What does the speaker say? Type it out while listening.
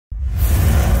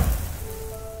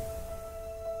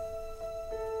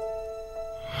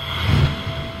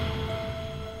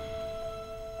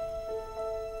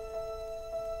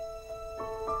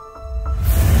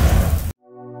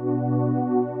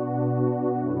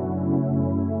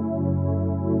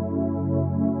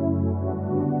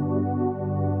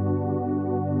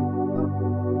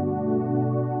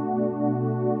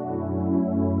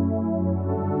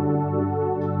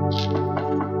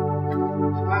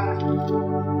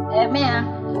Mmaa.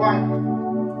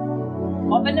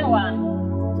 Open the one.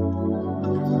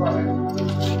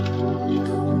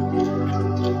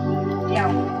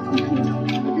 Yeah.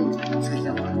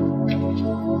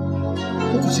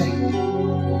 What was it?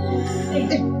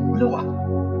 Hey, Noah.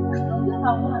 I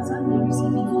want Asante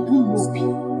receiving who will be.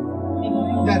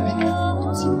 That big.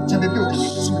 So the bill is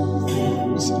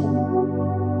so.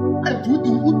 I do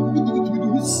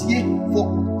see for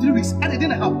 3 weeks. I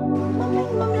didn't have.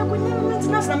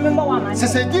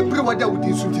 Since I didn't pray what I would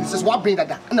do, this is what bring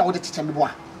that. And I would teach me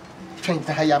what. Trying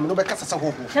to hire me no back as a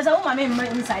whole. There's a woman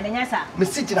inside, and yes,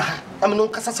 Miss City, I'm no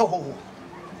Casa Ho.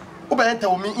 Oba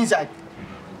tell me inside.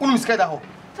 Miss Kadaho.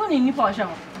 Tony Nipa show.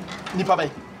 Nipa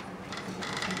Bay.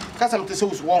 Casam to so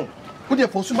warm. Would you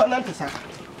for Subanantasa?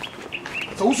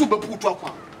 So super put up.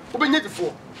 Open it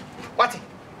before. What?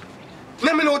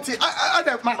 Let me know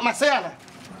my sayana.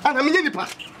 And I'm in Nipa.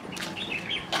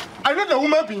 I know the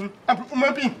woman being a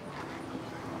woman being.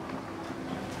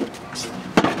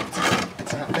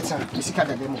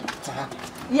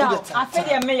 Yeah, I feel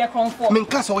you may come for. Min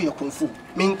can't saw your kung fu.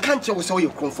 Min can't show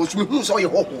your kung fu. Who saw your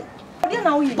ho? You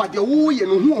know, but the woo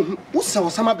and who saw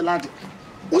some blood.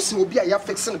 Who will be a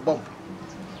fixing bomb.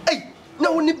 Hey,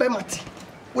 no one by Mati.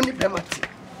 Only by Mati.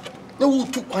 No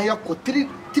one took quiet for 3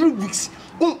 weeks.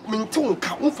 Min tongue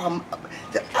count from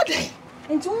the other.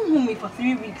 And to whom for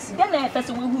 3 weeks. Then I first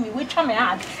will whom we try me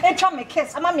hard. And try me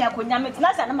kiss. I'm a could not make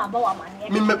nice and I'm a bow man.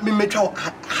 Me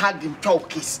had him talk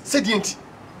kiss. Said it.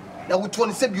 Now which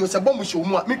one said you was a bomb show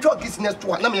more. Me talk kiss next to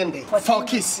one. For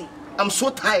kiss. I'm so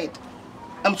tired.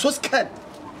 I'm so scared.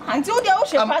 Until the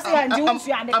ocean passing and you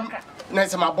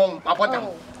nice my bomb.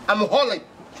 I'm holy.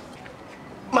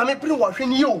 Mammy, bring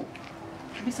washing you.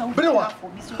 Bring what?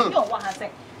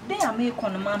 They are making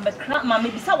on a man, but crap, mammy,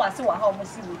 besides what I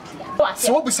almost see.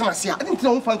 So what was some I didn't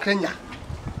know from Kenya.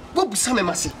 What was some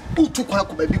massy? Who took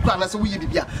one baby crown as a wee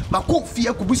baby? My cook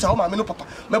fear could be some mammy, no papa.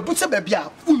 My butcher baby,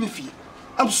 Unifi.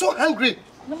 I'm so hungry.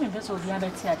 No, me best of the other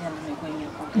tea.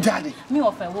 Daddy, me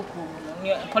offer work.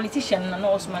 Politician and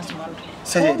all smash man.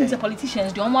 Say the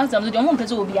politicians don't want them to don't want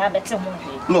to be a better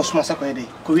one. No smash a day.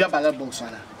 Korea ballot box.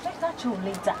 Let that show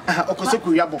later. Of course, a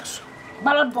Korea box.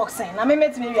 Ballot boxing. I mean,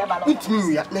 it's maybe a ballot. It's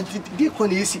me. Dear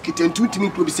Connie is secret and 2 me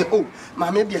to say, oh,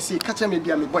 my maybe I say, catch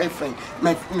maybe I'm a boyfriend,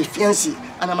 my fiancé,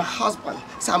 and I'm a husband.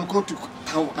 So I'm going to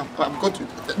town. I'm going to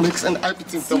mix and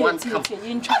everything. The one come.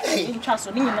 Interest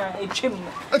on a chim.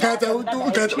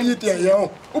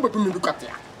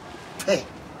 Hey.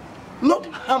 Not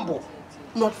humble,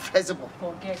 not feasible.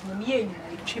 Forget me,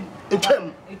 a chim.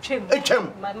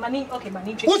 My money, okay,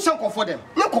 money. Who's uncle for them?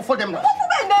 No, for them now.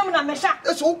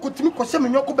 That's all good to me because some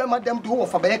of your madam do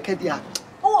for Becadia.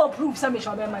 Oh, prove some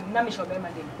shall be my name, shall be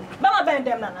my name. Mama bend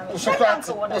them now. So that's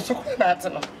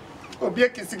oh, be a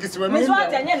kiss is women.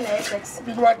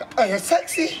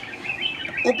 Sexy.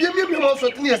 Oh, be a million also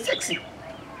near sexy.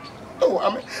 Oh,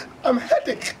 I'm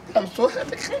headache. I'm so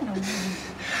headache.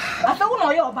 I don't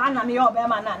know your banana, your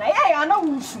man. I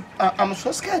know. I'm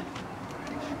so scared.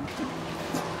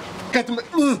 Get me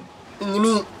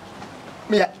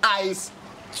eyes.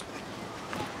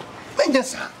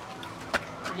 Yes,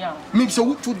 yeah. Me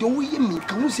so to the way me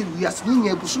can say we are seeing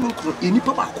a bush any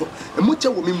papa, and much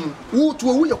a woman who to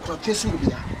a way of protection.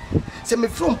 Say me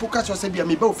from Pocas was a be a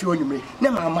me both you me.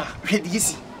 No, mamma, ready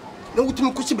easy. No, to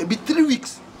me could be 3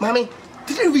 weeks, mammy.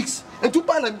 3 weeks. And 2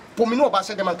 pounds for me no about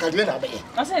them and Cadena Bay.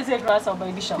 I say grass or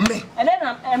baby shop. Me. And then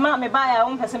a man may buy our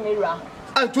own person mirror.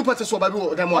 And 2 parts of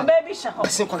them one baby shop. I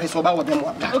think what is about them.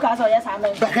 Look at yes, I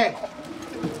mean.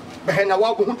 But I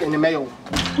walk in the mail.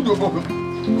 Who do go?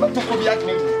 But to be at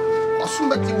me. Or soon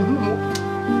that you know.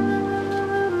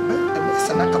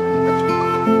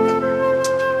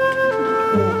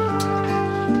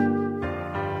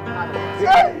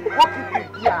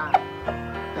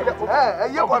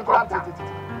 You want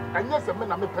and yes, a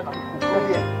man, I'm a pen.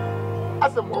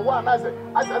 As a one, as a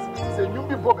new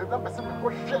people, and I'm a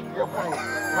simple shake your mind.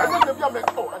 I want to be a man.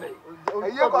 Oh,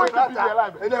 you're going to be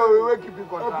alive. And I will keep you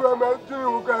going.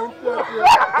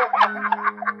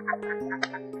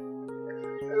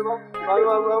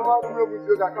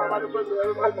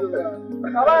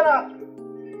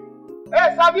 Hey,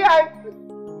 Sabia!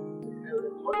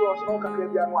 What was no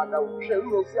Canadian one? I will show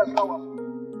you see us now.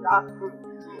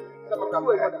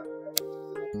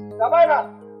 Sabina!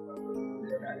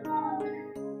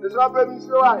 This one baby is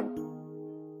so high.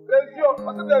 Thank you.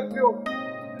 What's the thank you?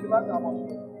 The matter about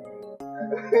you.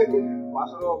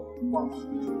 Pastor,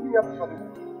 we have something.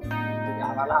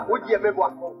 What do you have?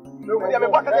 What? No, we have a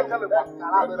bucket of time.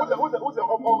 Who's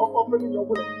offering your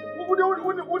bullet?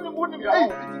 Wouldn't you? Hey,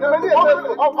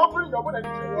 offering your bullet.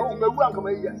 Oh, my one come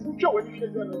here. Show what you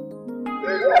should do.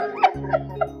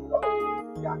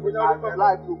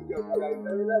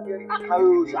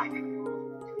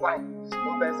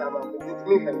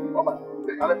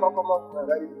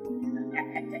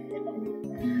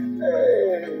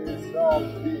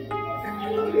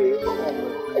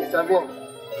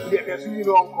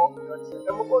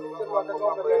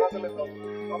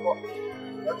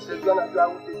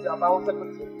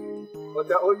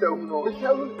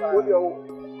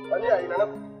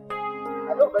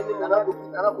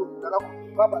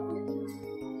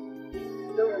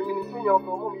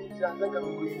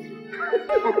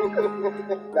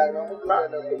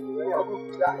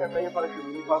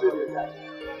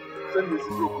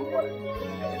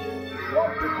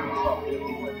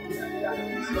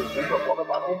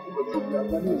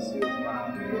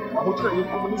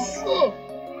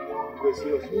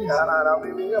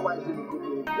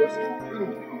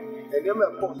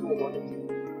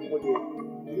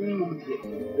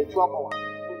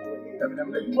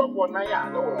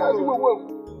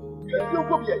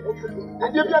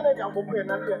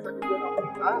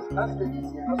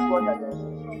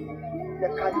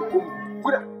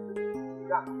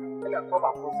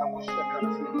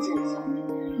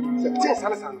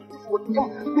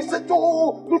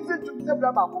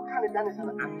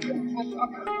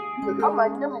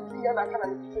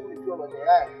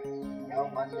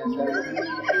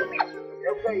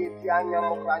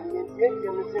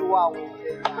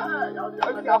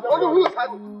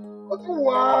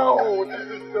 Wow, this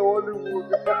is the Hollywood.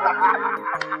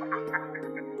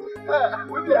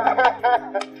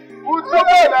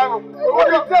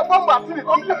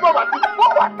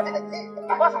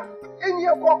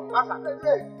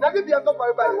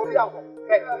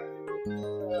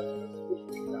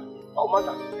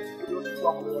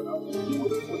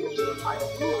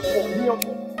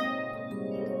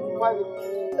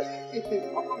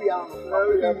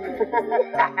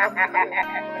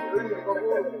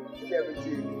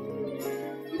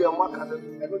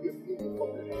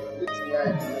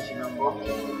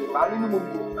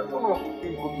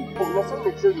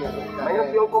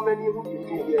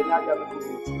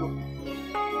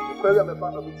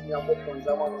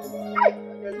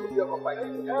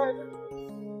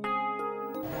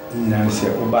 Nancy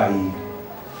Obai,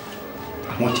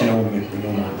 I want to know me for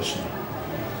no man.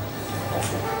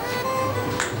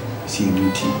 See,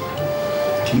 beauty,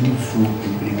 beautiful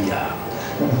in Libya.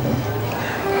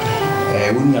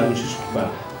 I wouldn't have to speak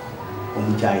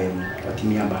on giant, but in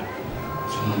Yaba,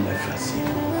 so no left us.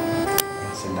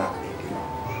 Send that lady.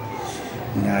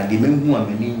 Now, the men who are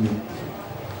meaning you,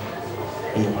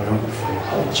 you are on the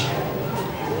couch.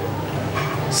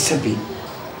 Sebi,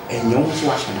 and young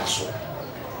wash and so.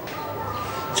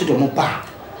 So the Mmaa,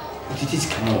 it is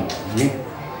come on,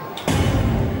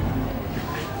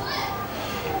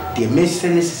 the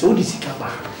message is so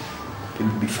discover to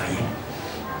be fine.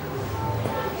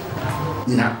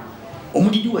 Now,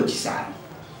 only do what you say.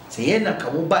 Say, na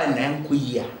Kabuba and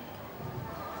Nankuya.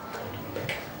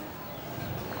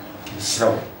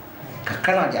 So,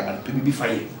 Kakana Jagan to be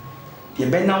fine. The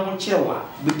Bena won't chill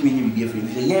between you, be free.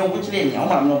 The young witch lady,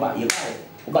 I'm not by your guy,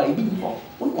 or by being more.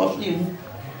 What was you?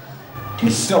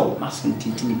 So, mustn't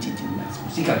tintinity,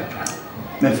 see, I can't.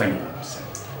 My friend,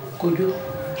 could you?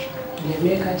 The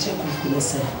American check with me,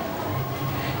 sir.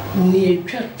 Near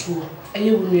Tratu, I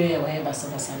will wear a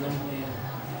Basabasana.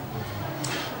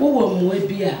 Who will more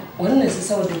beer, one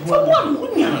necessary the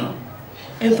one,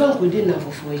 and found good enough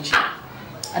for which I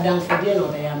don't forget no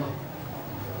Bayama.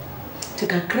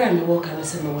 Take a crime and walk on the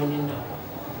summer when you know.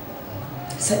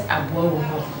 Set a boy.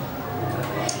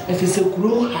 If it's a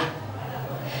crew,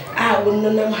 I will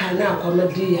not know how now come a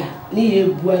dear, near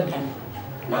Buadan.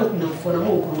 Not for a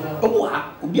more.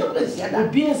 Oh, be a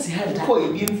blessing. Be as had to call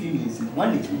you being feelings.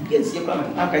 One is be as your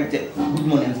comment. I can take good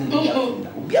morning.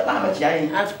 Be a baba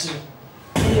child after.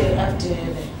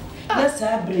 That's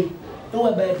a break.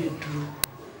 No baby true.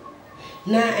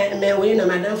 Now, and may win a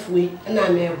madam free, and I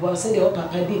may was the old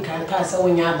papa dick and pass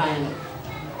on your buying.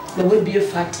 There will be a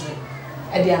factory.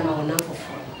 I dare know enough of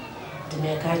fun to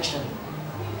make a child.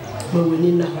 But we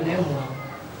need not know.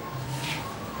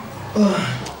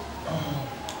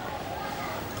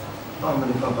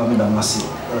 Papa, Madame Massy.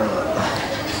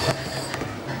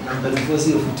 But before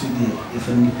see for today, if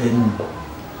any pen,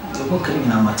 the book in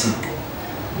Amatic.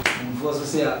 Before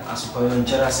say, I suppose in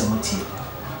Cheras and Mati.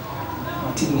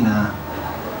 Matina.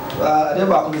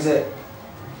 Never say,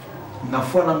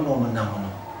 Nafona Norman Namano.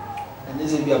 And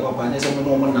this is a papa, and there's a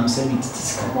Norman Nam sending it to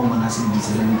come on and asking this.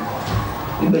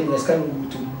 Even the sky to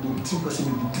do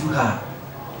 2% through her.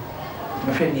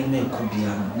 My friend named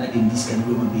Kobian, not in this can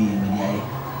be in many.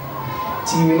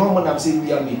 Team no man I'm saying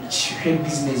we are making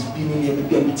business being here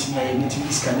maybe a meeting here meeting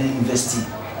this can invest in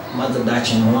mother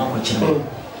Dutch and one question.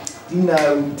 Team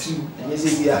now team and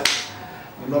say we are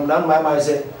you know now my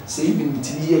say even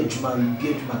meeting here Juma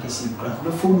be Juma can see grant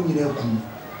no phone you know come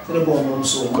say the bomb on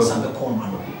so on Sunday come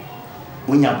man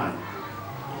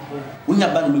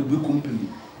Unyaban will be company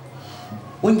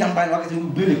Unyaban will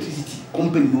be electricity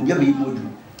company will be a big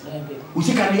module we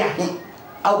see can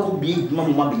I will be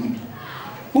Mama baby.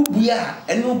 Who we are,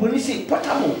 and nobody say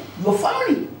portable, your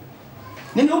family.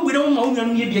 Then nobody don't know you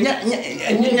and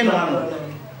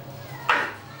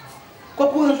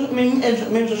Cocoons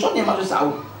means something about us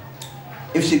out.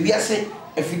 If she be a say,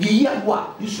 if you hear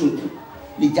what you should,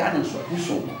 the Janus or you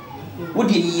should. What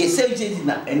did he say?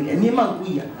 And any man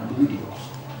we are good.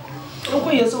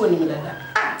 Okay, you're so in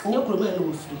that. No problem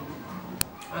with free.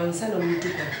 I'm sending you.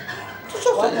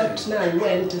 What about now?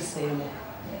 When to say?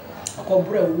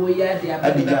 Akobra wo ya de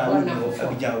abega wana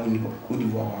abija woni ko di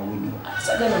wo woni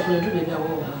sada na ko do be na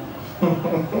wo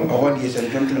o woni se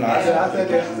tonto na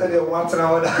asa de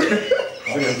watra wada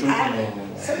o de tonto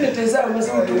sada te za mo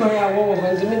so to ya wo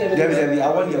banze me de be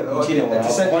awon ya ko chire wo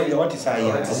what is I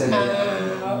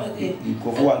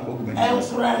ko fo an ko be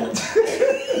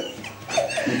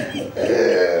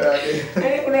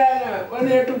Kurana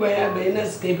wona to ba ya be na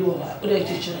skebi wo o de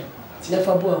chichire na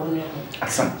fa bo a woni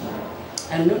asan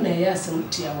and no na ya some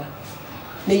tiawa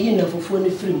na yi na fofo ne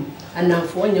film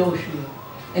anamfo nya wo hwe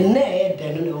and na e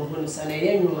de no wo ho nsa na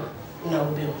ye nwuma na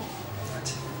wo be ho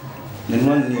ne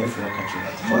no ne e fo ka chira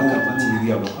mo ka pati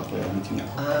bi abo ka to ya mitina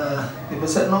e be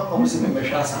se no o se me me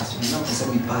hwa asase na ko se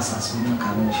mi pass asase na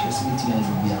ka no hwe se mitina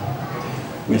bia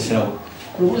we sell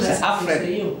se Africa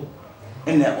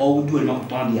ene o du no ko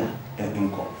ton dia e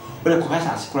nko o le ko ka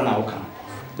asase ko na wo kan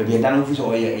de bi dan fu so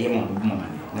o ye mo do mo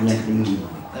na nya ke ni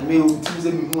I mean,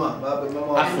 Tuesday, Mmaa,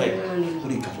 Africa.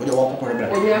 What do you want to call it?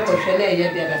 We are questioning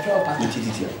a bit of a I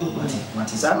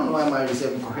don't know why my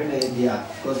reserve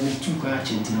because me too can't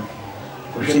change.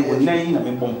 She will name a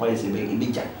bomb policy in the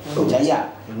jack. Oh, Jaya,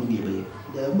 it will be a baby.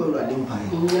 The world I didn't buy.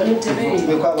 We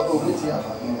cover over here.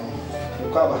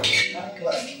 We cover.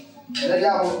 Let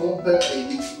out one better.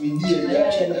 We need a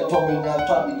topping that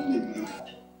probably.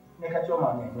 Make a job.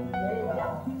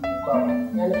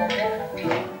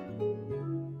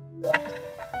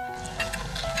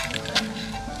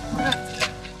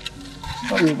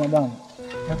 Sorry, madam.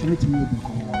 I have to meet you in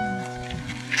Kumawood.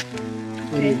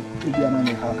 If you are not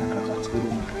in the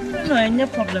no, no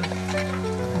problem.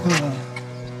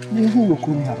 Who will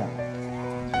come here?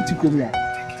 It's Korea.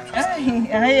 I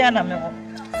am.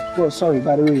 Oh, sorry,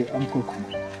 by the way, I'm Coco.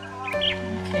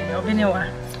 Okay, I'll be near.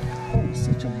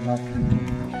 Such a lovely.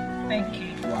 Thank you.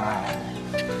 Wow.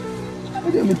 I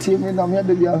didn't tell me that I'm here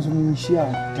to be answering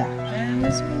share.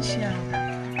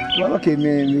 Well, okay,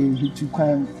 me to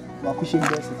come. My cushion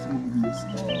there for 3 years.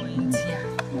 Oh,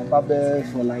 my barber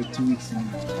for like 2 weeks. Oh,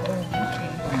 okay.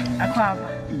 Aquaba.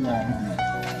 Yeah.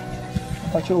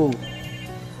 But you,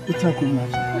 it's a good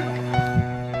match.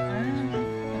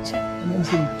 I'm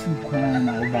saying 2 crowns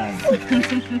I buy.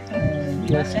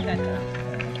 Yes.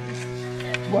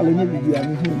 Well, I never I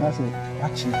mean, I said,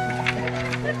 actually.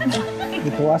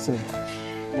 Because I said,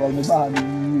 well, maybe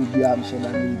you be sure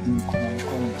that you do come.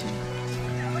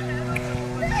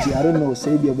 I don't know,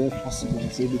 say it be possible,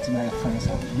 say it to my friends,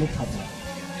 no problem.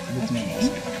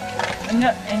 No,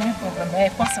 any problem, very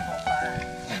possible.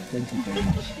 Thank you very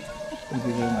much. Thank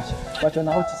you very much. But you're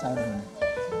not outside.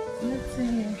 Let's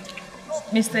see.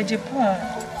 Mr. Japan.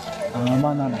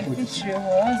 Man, feature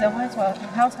the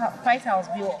White House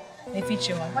view. The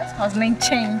feature White House name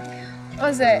chain.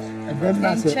 Was it?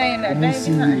 Chain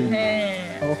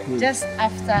okay. Just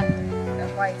after the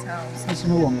White House. There's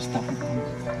no one stop. Okay.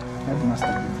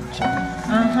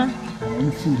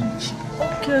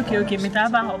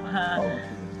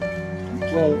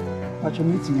 Well, what you're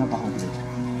meeting about?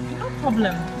 No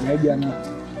problem. Maybe I'm not.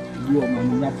 You are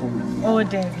no problem. Oh,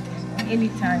 David,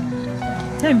 anytime.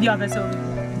 Tell me your so.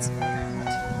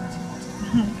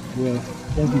 Well,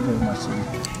 thank you very much, sir.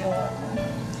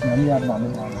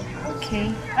 Okay,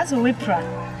 that's a whipper.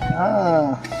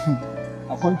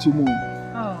 I want to move.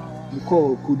 Oh. You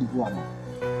call Could do another.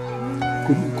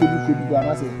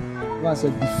 I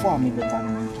said before me the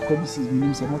time because this is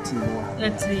meaning some what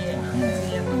let's see.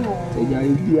 So yeah,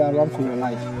 you'll be around for your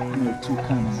life. No, 2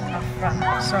 cans.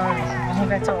 Sorry, I'm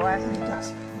better wife.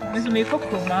 This will make a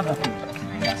cool mother.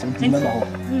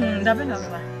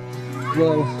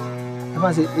 Well, I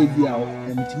must say ABL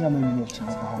and it's not many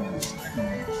chance for homes.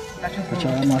 But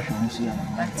I'm not sure.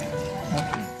 Okay.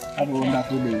 Have a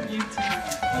wonderful day. You too.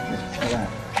 Okay. All right.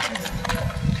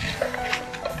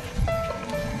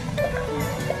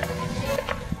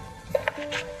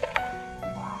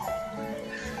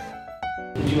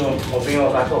 You know, open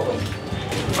your back open.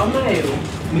 I'm not here.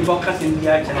 Me focus in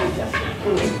the eye channel.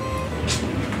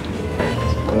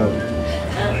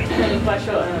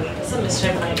 Some is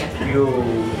sharing my cat. You,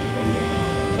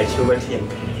 it's over here.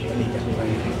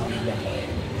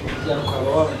 Yang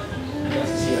kalau ya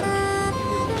siap.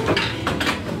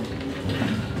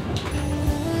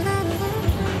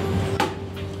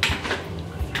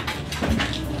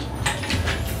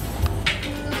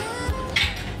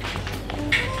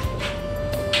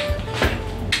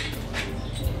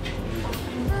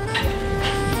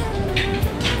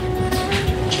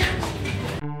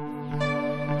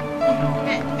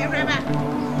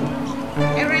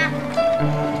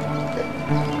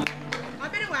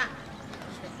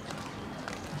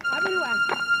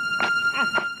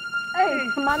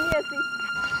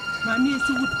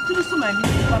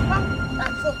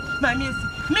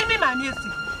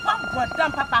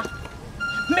 Papa,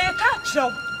 make a show.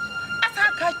 As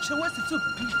I catch you, what's it to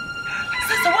be?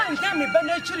 Since the one gave me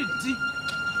naturally deep.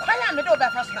 Why am I over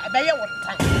first? I bear what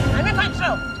time? I make a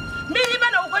show. Me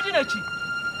even a wedding at you.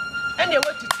 And they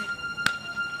want to see.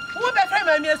 Who be friend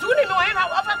my meals? Who didn't know I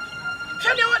offer?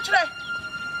 Show you what today?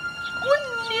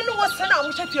 Wouldn't you know what's an hour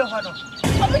with your honor?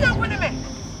 Open up with me.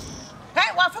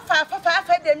 Hey, what for 5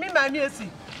 they mean my meals.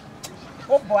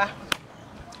 Oh boy.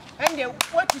 And they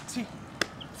want to see.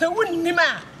 So wouldn't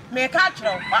Mmaa make a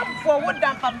show? What for would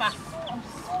damn Papa?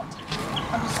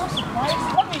 I'm so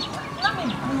surprised. Let me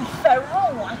be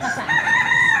Pharaoh. I'm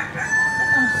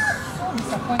so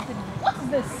disappointed. What is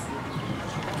this?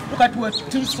 Look at what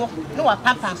two so. No, a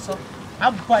Papa so.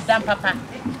 I'll put damn Papa.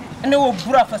 And they will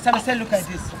bro for some say, look at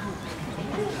this.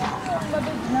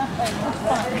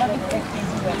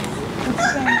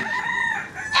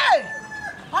 Hey!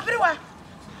 Abriwa!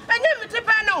 And you meet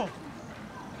Pano.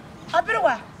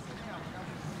 Abriwa!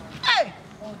 Hey!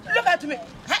 Look at me.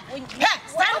 Hey,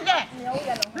 stand there.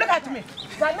 Look at me.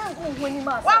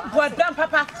 One boy, damn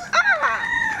Papa.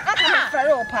 I'm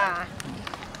Pharaoh, Pa.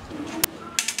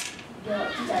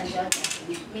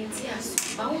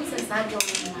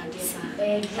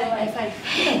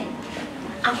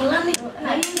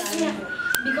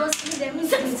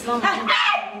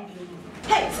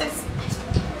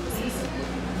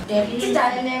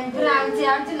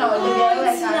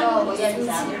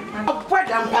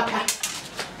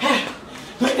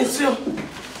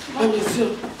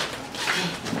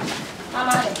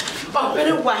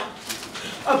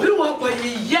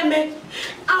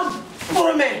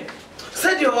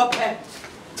 Said you up here.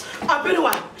 I've been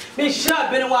one. Me sure,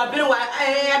 I've been one.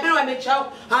 Me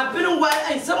chow. I've been one,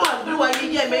 and someone been one.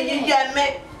 You me.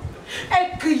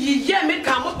 You me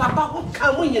come up, Papa. Who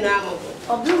come in now?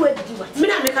 Me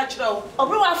not make a show.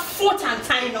 Obriwa 4 times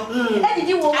time no. Did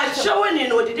you want to show any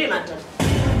no? Did it matter?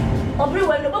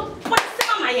 Obriwa no. What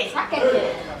some my yes.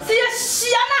 See you,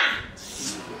 Shiana.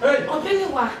 Hey.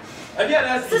 Obriwa.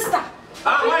 Again, sister.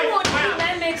 Why?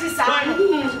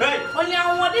 Only I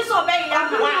want this obey.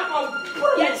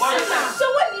 Yes, so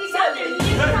when you say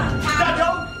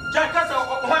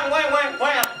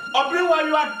why? Obriwa,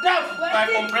 you are deaf by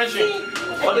compression.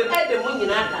 Or the head the money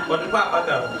nata. But the papa,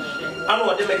 I know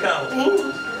what they make out.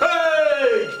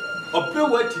 Hey!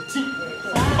 Obriwa titi.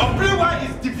 Obriwa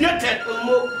is defeated.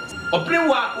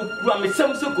 Obriwa ukura me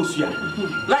semse kosia.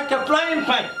 Like a flying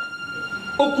pipe.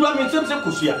 Okura me semse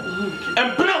kosia.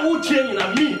 And plan who change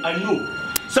na me, I know.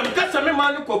 Some kasa me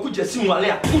man ko kujesi nwale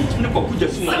a. Ntini ko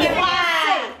kujesi nwale.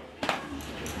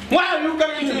 Why are you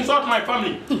coming to insult my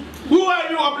family? Who are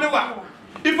you, Obriwa?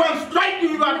 If I strike you,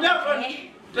 you are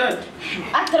dead.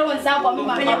 After one sound for me,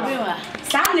 my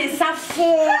sound is a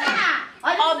fool.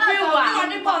 What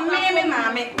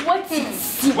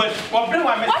is what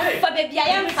for baby? I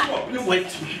am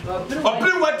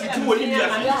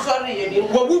sorry.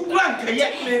 What would plant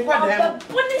yet?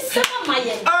 What is some of my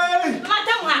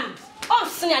madam? Oh,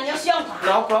 Sinan, you're young.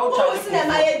 Now,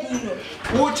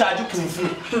 who charge you kung fu?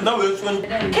 No, it's one.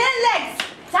 Legs.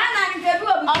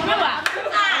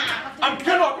 I'm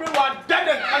killing everyone dead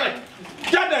and colored.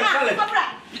 Dead and colored.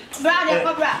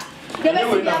 Cobra. The best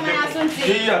of my Asante.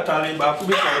 Here, Tali,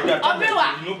 Bakubi,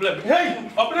 hey,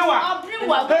 Obriwa.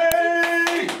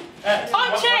 Hey!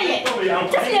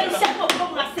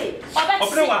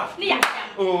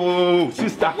 Oh,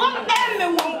 sister.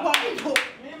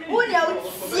 What you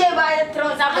see by the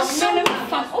throws up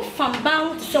from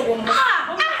bound to show woman.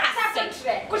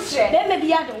 There may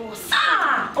be others.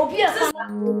 Obvious.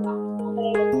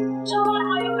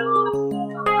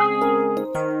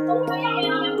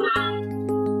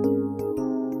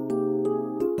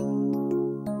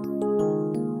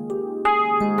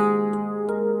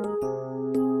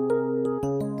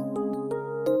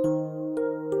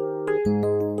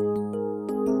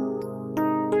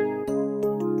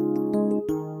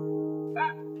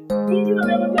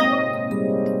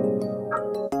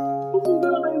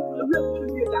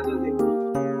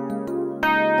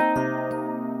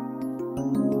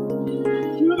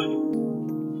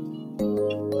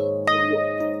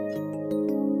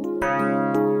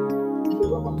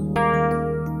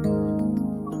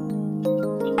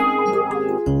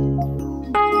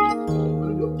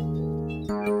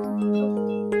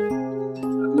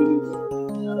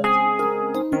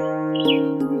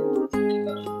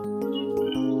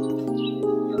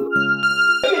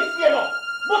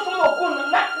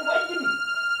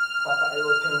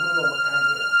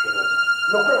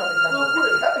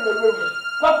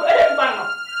 Kwaku, eh, man.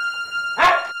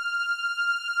 Ah.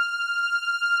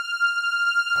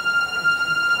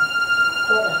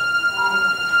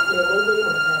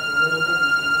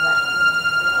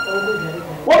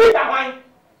 What is that wine?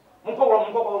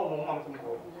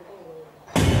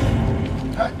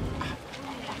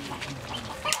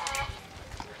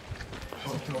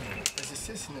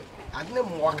 I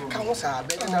didn't walk accounts are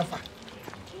better enough.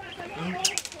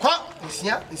 What?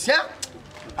 Is here?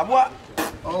 Abua.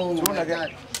 Oh, my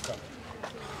God.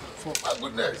 For my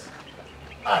goodness.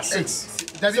 6.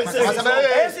 No.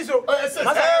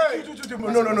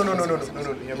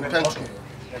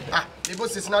 Ah, the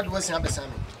boss is not what's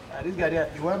happening. This guy there,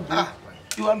 you want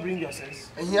bring your sense?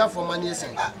 And here for money, yes.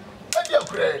 My dear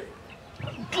friend.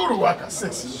 Guru waka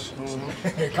 6.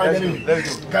 Gathering.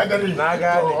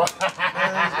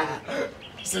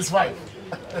 6-5.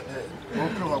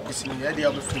 Open up with me. I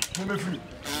will be free.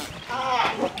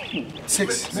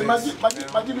 6. Me magi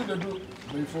do the do.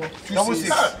 Before. 6.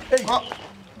 Hey.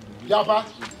 Yapa.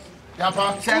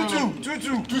 2.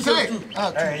 2. Eh,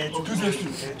 2.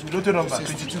 Lotto number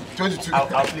 22.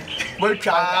 I'll play. Wait. 6.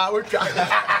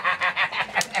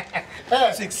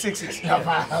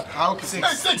 Yapa. How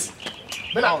 6? 6.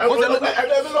 I'm a lock.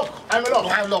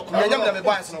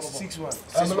 6-1.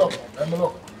 I'm a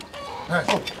lock.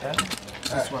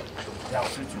 This one.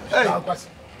 Hey.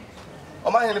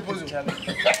 Am I in the position?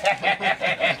 Hey,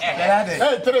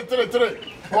 3.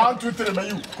 1, 2, 3, my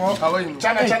you. How are you?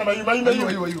 China, my you.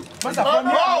 Master,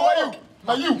 how are you?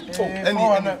 My you.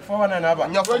 419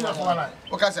 Abba.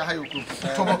 Okay, say how you cook.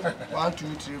 1,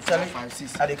 2, 3, 4, 5,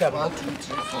 6. 1, 2,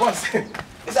 3, 4. What's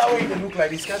is that way they look like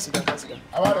this? Can't see.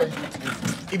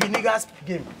 If the niggas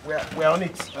game, we're on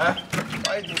it. Huh?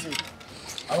 Why did you say?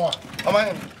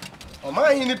 Am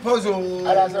I in the puzzle?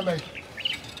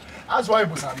 That's why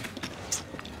you Sam.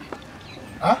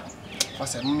 Huh?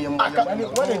 What's that? When they do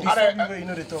you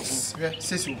know the talk. 6.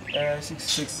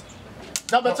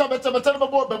 Better.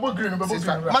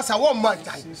 Massa, 1 month.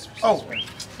 Oh,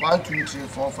 1, 2, 3,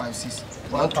 4, 5, 6.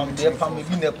 1, 2, 3, 4.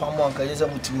 Get a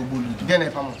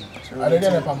pamon.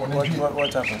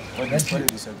 What happened? What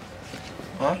did you say?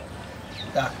 Huh?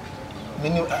 Yeah.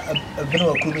 Meaning a bit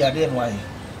of Kubi again. Why?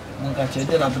 Munkache,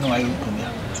 then I've been away with Kubi.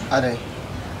 Are they?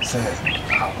 Say,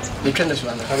 they can this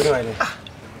one. Have you idea?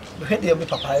 We had the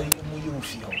papaya you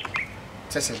feel.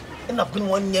 Say, and I've been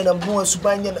 1 year and more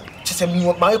Subanian. Just me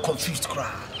what my confused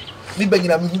cry. Me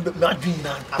begging I'm not doing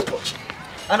that approach.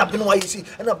 And I've been why you see,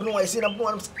 and I've been why I say I'm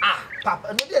going Papa,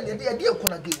 and the idea of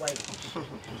going to get white.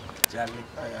 Charlie,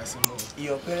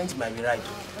 your parents might be right.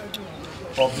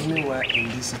 Or being in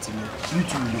this city, you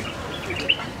too know.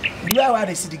 You are where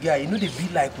they see the guy, you know they be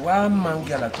like one man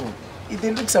girl at all. If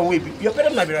they look some way, your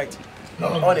parents might be right. No,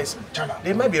 honestly, China,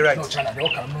 they might be right. No, China, they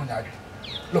all come no.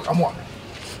 Look, I'm one.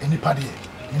 Any party,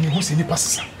 who's any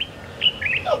passes.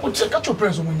 I would check out your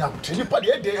parents when you have any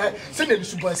party. They send them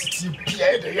super city.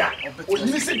 Or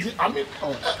you say, I mean,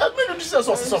 this is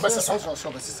also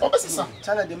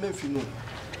China, the men feel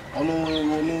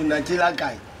no, Nigeria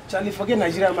guy. Charlie, forget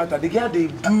Nigeria matter. The guy they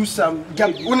do some.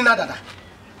 Uninada.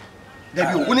 They be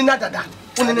Uninada.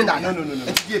 No.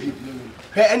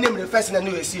 Her name the first and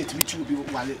I see it to be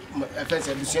while first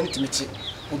and to meet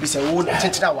will be say, oh,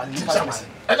 China one.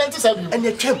 And then to say, and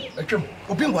you came,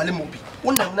 Obin Walemobi.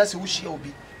 One now, that's who she will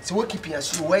be. So we're keeping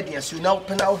us, you wedding us, you now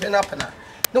pen out and up and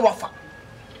no offer.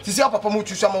 To see our papa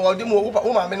Mutu, some of them over,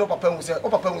 men, Papa will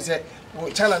say,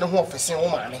 China no more for saying, oh,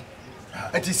 man.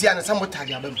 And to see and somewhat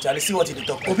tired. Charlie, see what you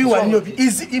talk. Obi will be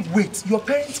easy if wait, your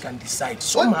parents can decide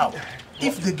somehow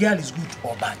if the girl is good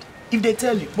or bad. If they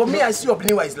tell you, but me, I see your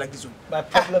opinion is like this one. My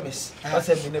problem is, I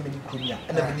said, we never need Korea,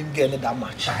 and I didn't get that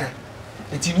much.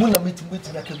 It's in Muna meeting,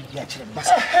 I can be actually.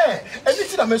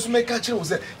 Anything I mentioned, make catch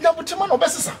was it. Now, but your man or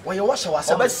best, when you wash our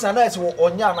best, and that's what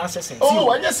on your answer.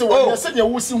 Oh, yes, I said you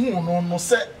will see who no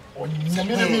set. Or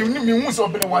you was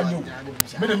open one you.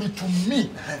 Made me to me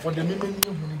for the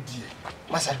minimum dear.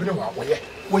 Must have been a while.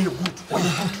 Where you good?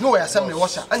 No, I said me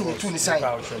washer, and you two sign.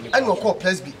 And your call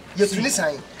Plesby. Yes, you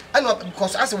sign. I know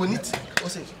because as we need,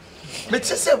 but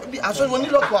just say as well when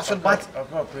you look to but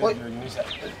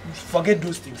forget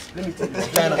those things. Let me tell you.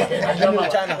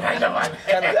 China.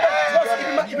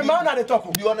 If man at the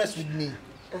talk, be honest with me.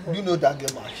 You know that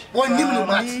game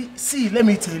match. See, let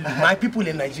me tell you, my people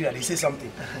in Nigeria, they say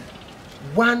something.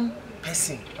 One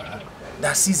person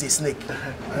that sees a snake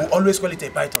will always call it a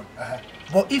python.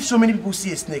 But if so many people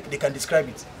see a snake, they can describe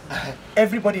it.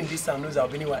 Everybody in this town knows that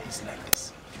Beniwa is like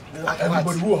this.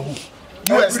 Everybody who?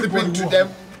 You are sleeping to them.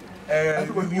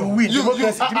 You win.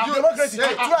 Democracy. You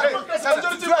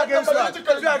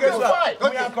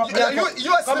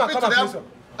are sleeping to them.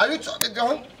 Are you talking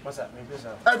down? Masa, maybe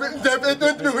sir.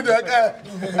 Don't do that.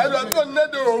 I don't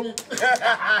know.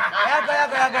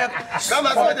 Come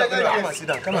on, sit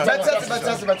down. Come on. The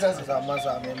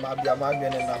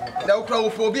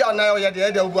Ukraophobia now, you're the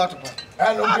other water.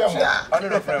 I don't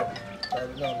know, friend.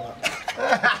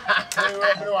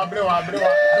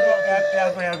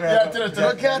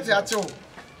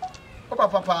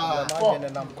 Papa,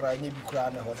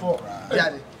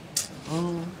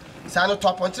 Sano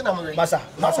top on Massa.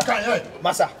 Let's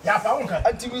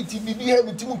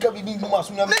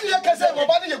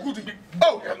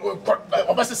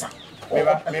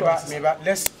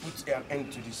put an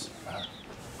end to this.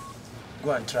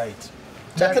 Go and try it.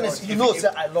 You know,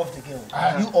 sir, I love the game.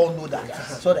 You all know that.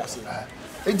 So that's it.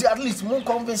 It's at least more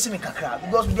convincing kakra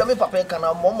because we are papa can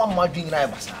mama madwin na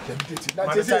ebasa.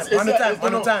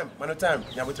 Mano time.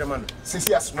 Ya botre mano.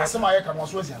 Sisi asema ye kan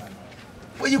so asia na.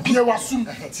 Wo ye kue wasum.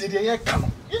 Se de ye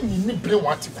kan. Ye ni bre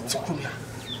wati kutia.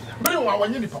 Bre wa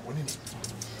wanye ni papa ni.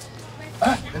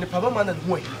 And the papa man and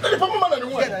who? The papa man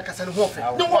and who? I can send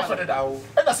warfare. No warfare that.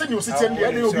 And I send you sitting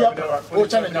there, you be up. Oh,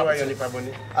 challenge now. Are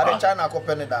the China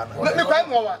company down? Let me cry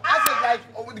more. I said,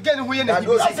 like, again, we in the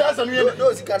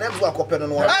those you can never company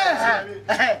on one.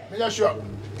 Yeah, sure.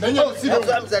 Then you see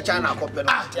the China company.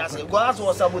 I say, Guas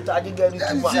was sabotage again. Then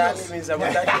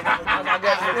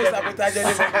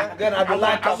I don't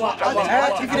like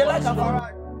if you like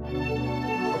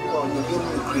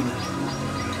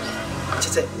she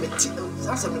said,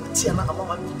 that's a Tiana, a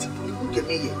mama, you get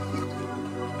me.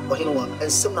 But you know what?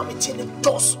 And some of the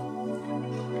doors.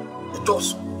 The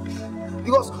doors.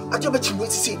 Because I just bet you wait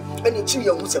to see any chili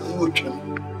or what's a good dream.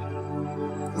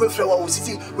 Reflow was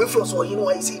sitting, reflow, so you know,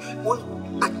 I see one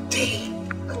a day.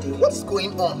 What is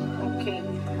going on? Okay,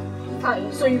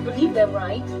 fine. So you believe them,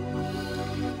 right?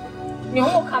 You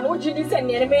cannot do this and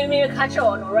you catch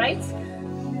on, right?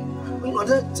 You know,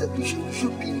 that you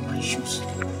should be in my shoes.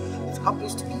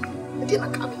 Happens to be and then I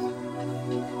come.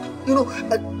 You know,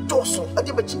 a dorsal, I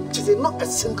did but not a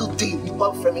single day you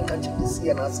found framing catching the sea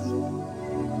and I see.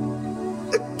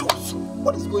 A dorsal,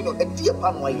 what is going on? A dear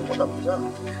pan, why you want to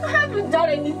done? I haven't done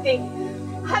anything.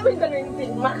 I haven't done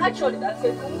anything. My catch all that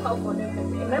says, come for them.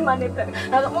 Remember,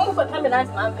 I'm almost a time and I'm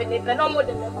no more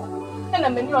than ever. And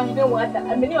I'm many of the water,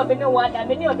 and many of the water, and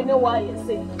many of the why you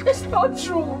say. It's not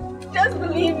true. Just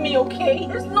believe me, okay?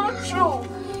 It's not true.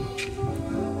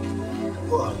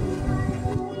 Well,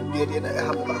 they didn't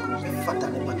have a fat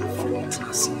and a friend.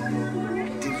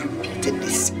 They repeated the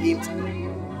same thing.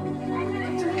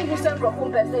 You said,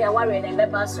 Prophet, say, I worry and I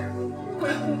never saw.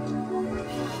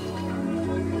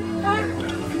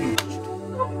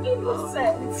 I'm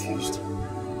innocent.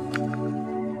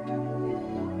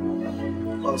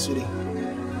 Oh, sorry.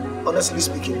 Honestly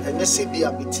speaking, and let's say be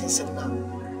a bit insane now.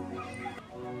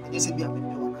 And let's say be a bit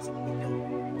more as a bit.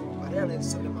 But I don't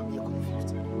say I'm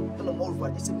confused. And I'm all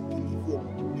right. They say we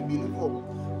believe home.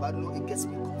 But no, it gets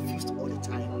me confused all the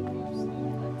time.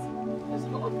 It's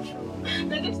not true.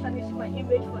 They just tarnish my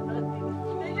image for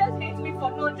nothing. They just hate me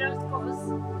for no just cause.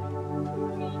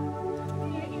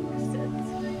 You're innocent.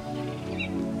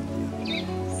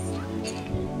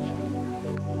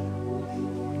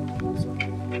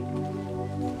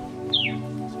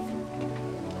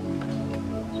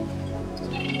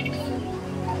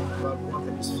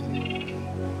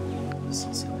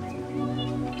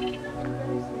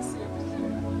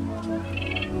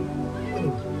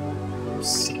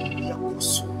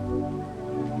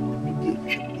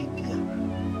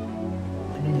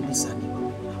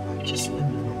 Just let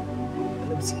me know.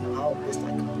 Let me see how best I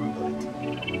can handle it.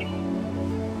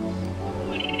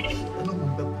 I don't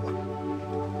remember what.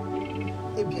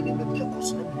 Maybe I never be a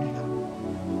person.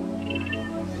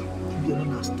 Maybe I'm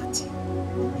not starting.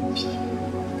 Maybe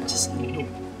just let me know.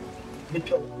 Maybe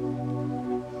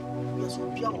yes, we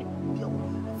are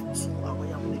from so I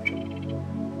am nature.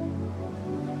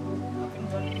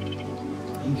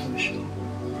 I'm sure.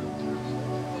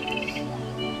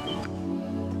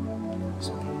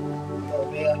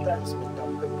 That's what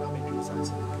I'm going to do.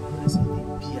 So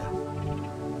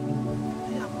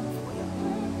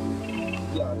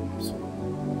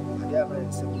I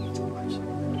am saying too much.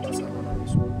 That's another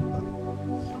issue.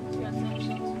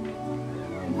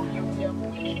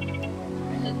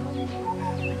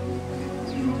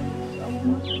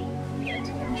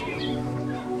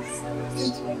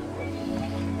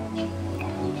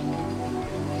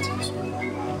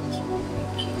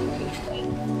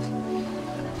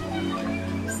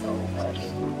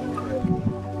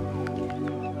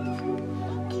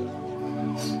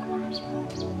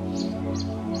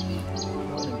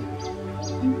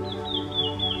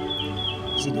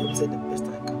 See, they said the best I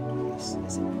can do is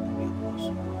listen to the way it goes.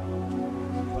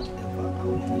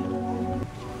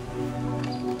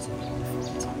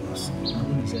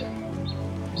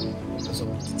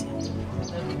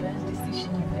 best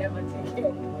decision you've ever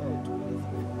taken.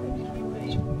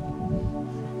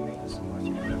 Thank you so much.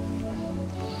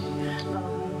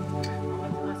 I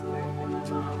want to ask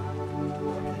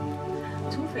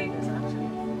two favors actually.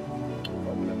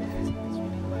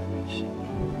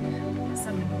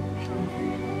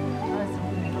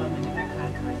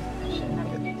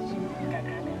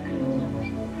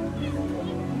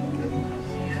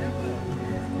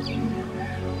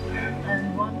 And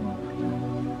one more.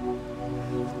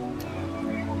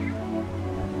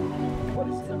 What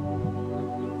is it?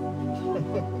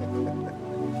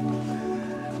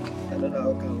 I don't know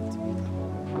how come to be.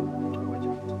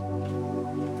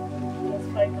 That's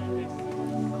 500.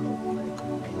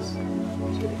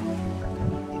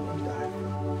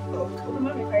 Oh, come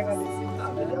on.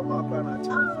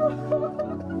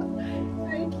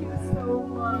 Thank you so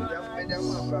much.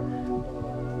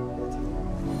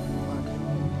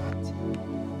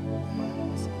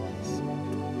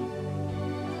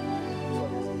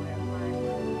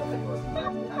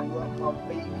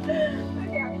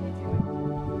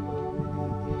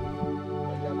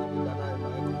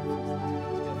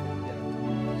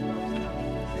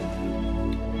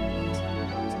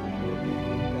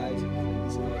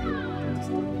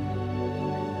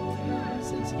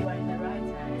 You are in the right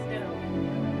hands.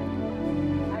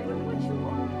 I know what you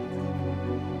want.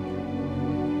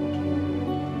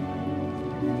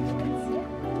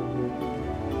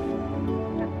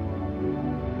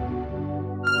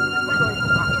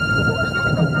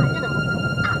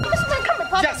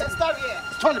 Yes,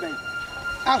 story, baby.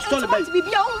 Story, baby. To be a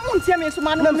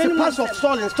man. Pass of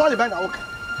story, baby.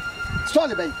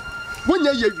 Story, baby. When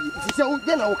you're you say,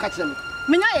 then I will catch them.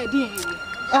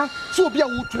 Ah, so be a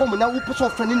wood woman now who puts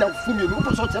off friend in a fuming, who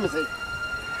puts out say.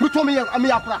 You told me I'm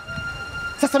Yapra.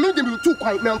 Sesame them too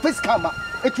quiet, man, face camera.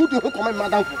 It would hook on my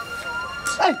madam.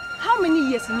 Hey, How many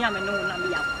years in Yaman?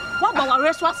 What about our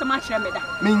rest was a match?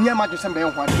 me, Yama, December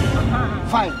 1.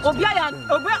 Fine.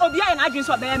 Obia and I just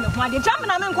saw them. Why the German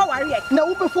men call warrior?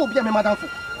 Now, before be a madam.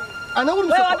 And I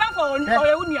wouldn't say, for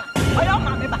Oyonia. I don't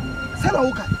remember.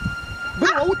 Sanoka.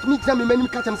 But I would meet them in many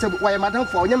catch and say, why, madam,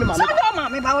 for Yamma. I don't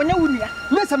remember. I know Unia.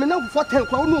 Yes, I'm now for 10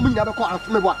 crowd, no, we never call out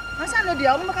to me. I said, no, the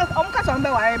Omcas on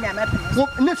the wire.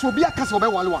 Next will be a castle by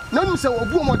Wallowa. None say, or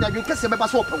boom, or that you can say, by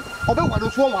soap, or by one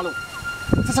swallow.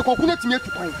 Says a coconut to me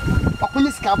to point. Upon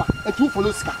his scabba, and two for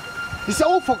Luska. He said,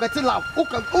 oh, forget to love.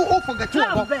 Oh, forget to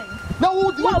love. Now,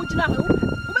 would you love? What's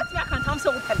your can't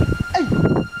answer with him? Hey,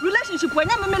 relationship when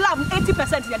you love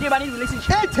 80% of your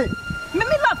relationship. 80.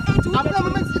 Mimi love 80. I'm not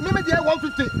maybe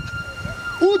 150.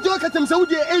 Who do you get him so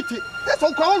 80? That's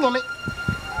all crown on me.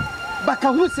 But I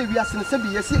will say we are since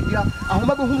yes, we are a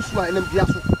humble who's and then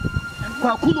Piasso.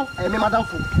 Quacuno and Madame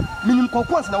Fo. Minim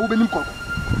Coquas and Obenim Coco.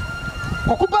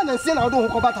 Cocuban and Sen, I don't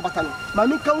go back to Batano.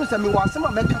 Mammy comes and me was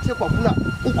some men catch a cocuna.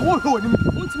 Who call him?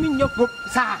 Want me no,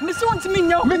 sir. Miss wants me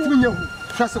no, make me know.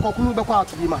 Trust the cocoon back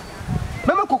to be man.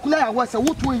 Mamma Cocuna was a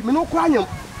wood way, me no crying.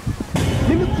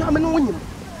 Mimi Cramen on him.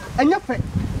 And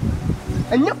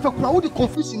yet, crowd the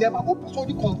confusion ever, open so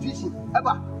the confusion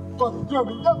ever. God, do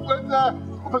me that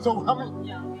was so humming.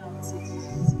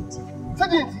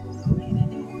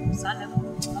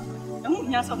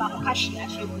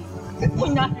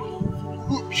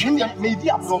 Maybe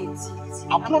a problem.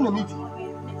 A problem, maybe.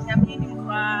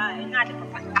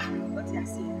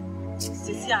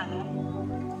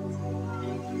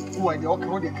 Why the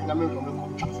Okro can come from the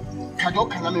contract? Kado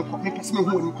can come from the person who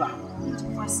will cry.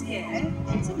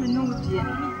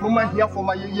 Mama here for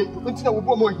my year, until I will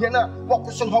go here now. What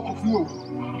question how could you?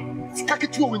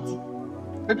 Skakatu winti.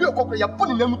 Maybe a cocker, you're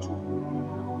putting them to.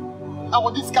 I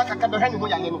will this kaka can be handing my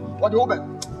yellow or the over.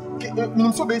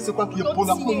 Means so basic what you put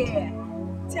up.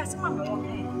 Yes, mamma.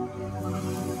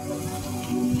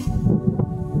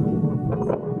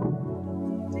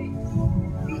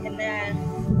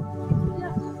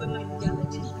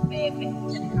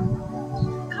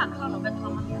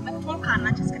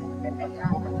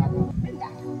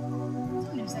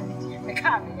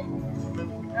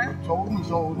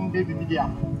 So, baby, dear.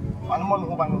 One month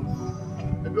over.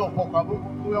 The bill for Babu,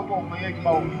 we are going to make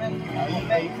more. I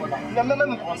pay for that. The member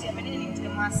was a minute to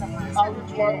master. I would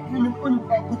want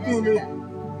to put in it.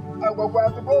 I will go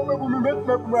to go where we met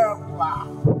my brother.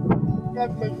 That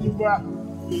makes you back.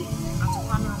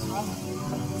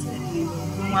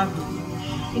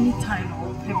 Anytime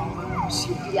or people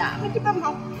yeah, make it come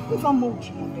if I'm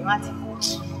moving.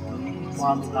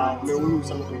 One now, no news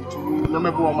something to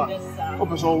number one.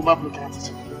 Open so back look at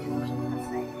it.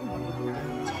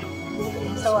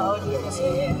 So I'll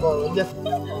just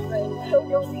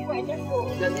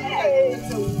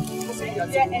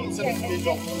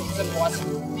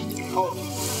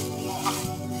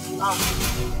So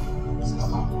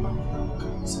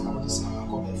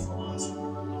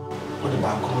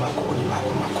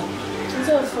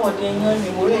for the young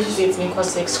people, we should make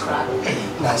us 6 crab.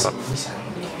 Nice. I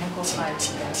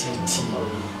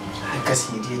guess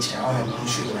he did. I'm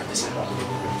sure you understand.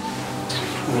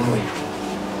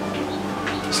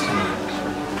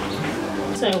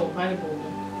 So, valuable.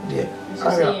 Yeah.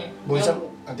 Was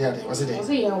it? Was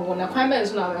he one of my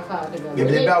is not a father? The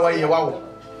baby away, wow.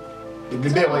 The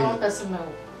baby away.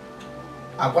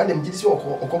 I want them to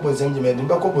or couple some men,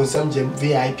 but couple some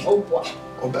VIP. Oh, what?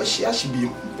 Or but she should be.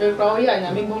 They're probably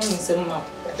a big woman, some more.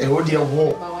 Oh, dear,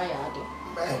 war.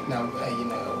 Now, I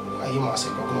must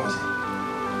say,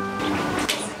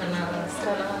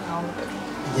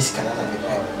 this cannot be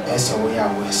as a way I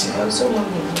will say. so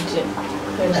long.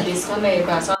 This one may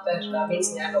pass out that makes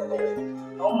me a no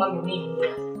one mean.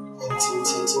 And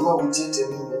Timo will tell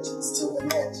me that it's still the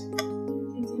man.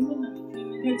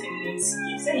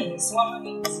 Saying it's 1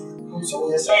 minute. So,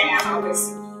 yes, I always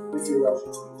if you are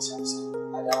to something.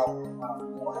 I don't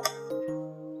know.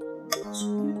 So,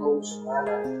 we go to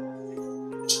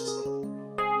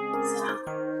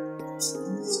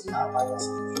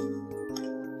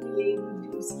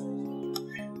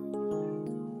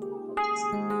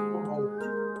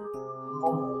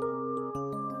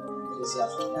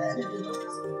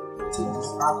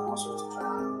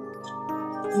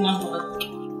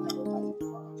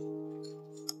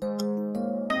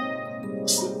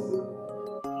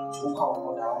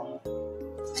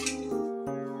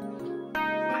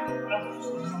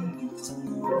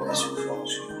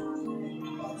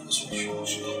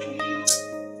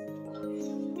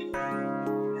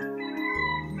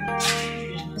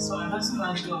So I have some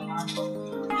idea on that.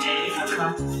 I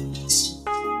can't.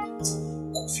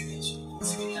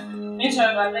 Make sure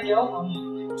I make your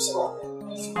home. So,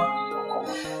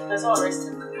 that's all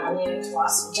rested. I mean, it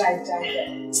was giant.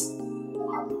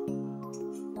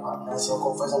 That's your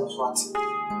confession was what?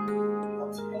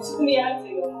 It's me, I tell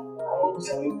you. I hope you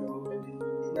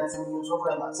that's a so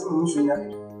crap. That's a movie.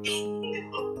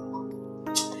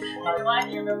 I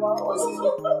want you to know.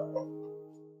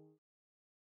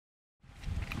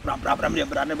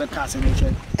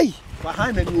 Hey,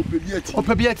 behind the new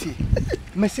Opebiati.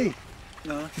 May say,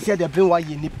 he said, they're been why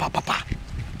you need papa.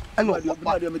 I know what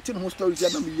you're telling stories.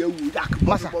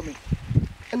 Massa,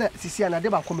 and Sisia and I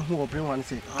never come home. Bring one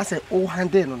say, I said, oh,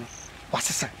 handed on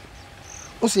what's it?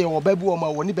 O say, oh, baby, or my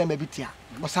one, maybe tia.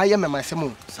 Was I am my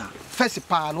Simon, sir. First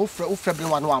pan, oh, February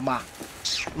 1 Mmaa.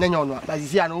 No, but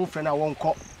is here no friend I won't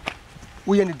call.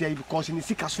 We any day because in the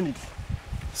sick as soon.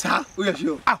 Sir, we are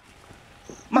sure. Ah.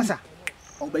 Massa,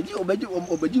 obey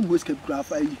was kept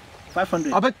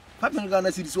 500. I bet 500 Ghana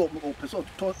cedis or person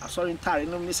sorry, entire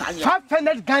no miss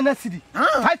 500 Ghana cedi.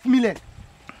 5 million.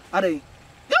 Are they?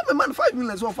 Yeah, man, 5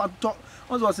 million so far talk.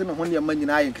 Was in when your money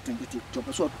I can get it.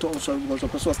 To so was a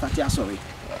person start sorry.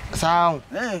 Sound.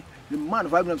 Eh, the man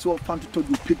 5 million so fun to tell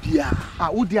you PPA. Ah,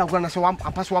 would dear Ghana so one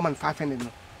pass woman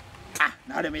 500. Ah,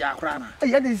 now they may are crying.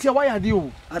 Yeah, they say why are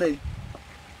you? Are they?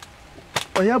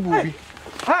 Oh, yeah, booby.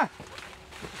 Ah.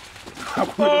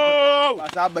 Oh, I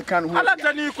Akan. I like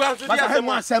the new class. Oh,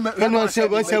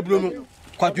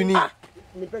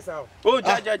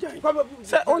 Jaja.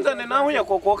 Say, on the now we are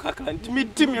Akan.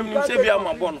 Meet Timmy and Sabia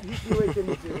Mabon.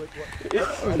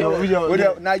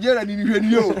 Nigeria,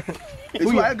 you. It's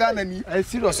why I got any. I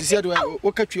seriously said,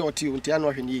 what catch you or two, Tiano,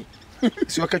 and ye.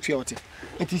 So, catch you out.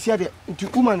 It is said to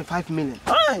woman 5 million.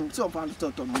 I'm so far to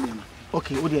talk to me.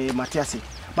 Okay, what do you, Matthias?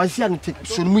 But see, I take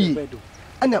some me.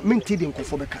 And that meant him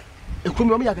for the car. A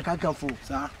criminal I can fool,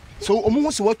 sir. So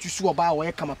almost what you saw about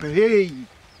where come up. Hey,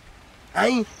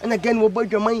 I and again will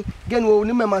break your mind. Again, will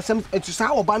remember some to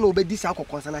sour ban over this alcohol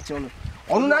concernation.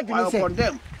 On not going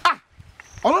them. Ah,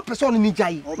 on a person in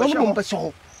Nijay, one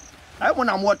person. I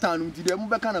want more time to them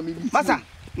back on me. Massa,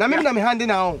 now maybe I'm handing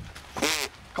now.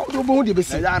 How do you be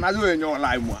saying? I'm doing your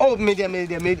life. Oh, made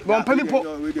one penny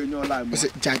in your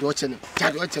life. Jad watching.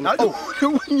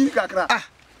 Oh, you got ah.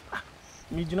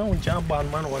 Me do not jump on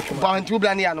man or bound to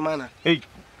Blanny and Mana. Hey,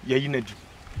 yeah, you need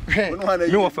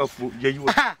you offer food. Yeah, you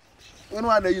are. You are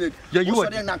not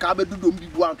able to do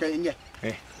working yet.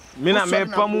 Mina may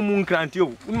Pamu can't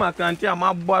you? My can't tell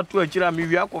my boy to a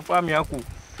chiramiaco family.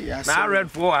 Yes, I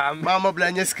read for Mamma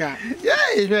Blanesca. Yeah,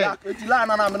 it's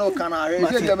Lana no can I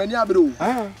hear many abru.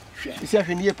 Ah, it's a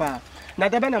near pa.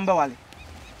 Not a number one.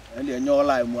 And in your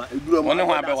life, only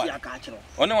one by one.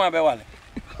 Only one by one.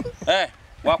 Eh.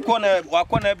 wakona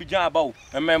Abidjan about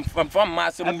from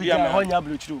massive Honya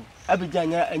Blue True.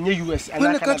 Abidjan and US and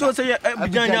I can't say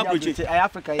Abidjan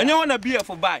Africa. And you want a beer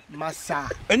for buy Massa.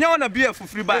 And you want a beer for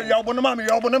free buy your bonamami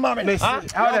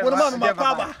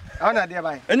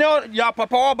and your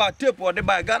papa about tip or the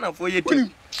buy Ghana for you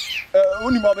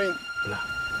only mobbing.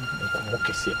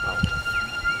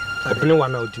 I don't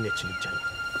want to do it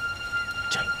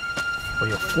for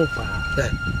your phone.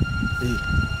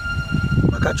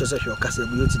 I catch yourself your castle,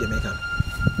 you to the American.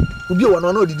 Who be one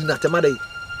or did not a mother?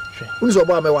 Who's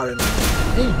about my warren?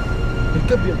 Hey, you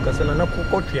can be a cousin and a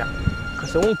cocotria,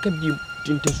 because I won't keep you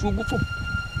into Sugo.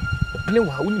 Play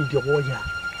what we need your warrior.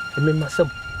 I mean,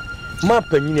 myself. My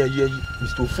penny,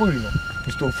 Mr.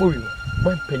 Furio,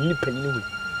 my penny,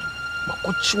 my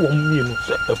coach won't mean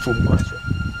a phone question.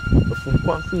 A phone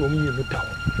question won't mean a town.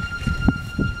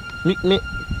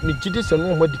 Me jidis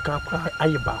and one the car cry,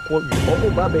 I back what we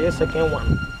all baby a second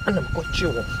one, and I'm got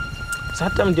you.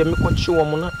 Satam de me got you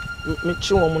woman, me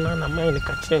chew woman, and a man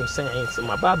catching saying,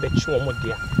 my baby chew woman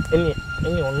dear. Any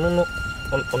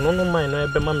no mine, I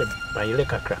be mammy by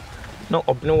Lekaka. No,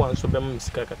 of no one so be Miss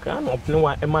Kaka, no, no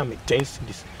one, a mammy taste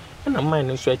this, and a mine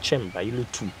is a chamber, you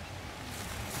too.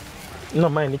 No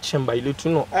mind the chamber, you to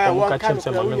know. I won't catch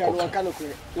some women. We are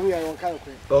on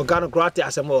Canacre. Or Ganocrat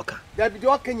as a mocha. There be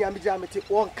your Kenya Jamity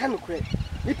or Canacre.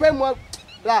 You pay more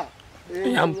blah.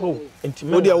 Ample,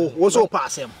 intimate was all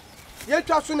pass him.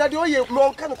 Yet, as soon as you're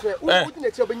more Canacre, wouldn't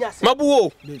it be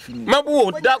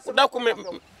Mabu, document.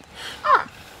 Ah,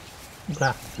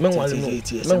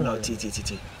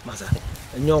 Massa,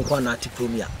 and young one at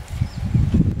Tipumia.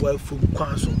 Well, from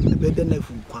Quaso, the better than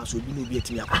from Quaso, you be at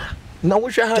me. Now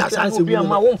we shall have to be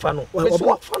my own funnel.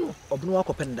 Of no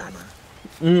walk dana.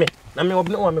 Me, I mean, of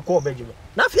no one call Benjamin.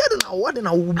 Now, if you don't know what, and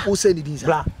I will say it is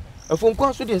blah. A phone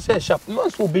call to the shop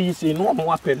must will be saying no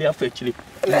more pay actually.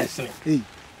 Hey,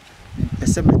 a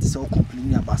 70 so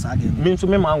complaining about again means to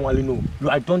me, I want to know.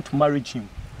 I don't marry him.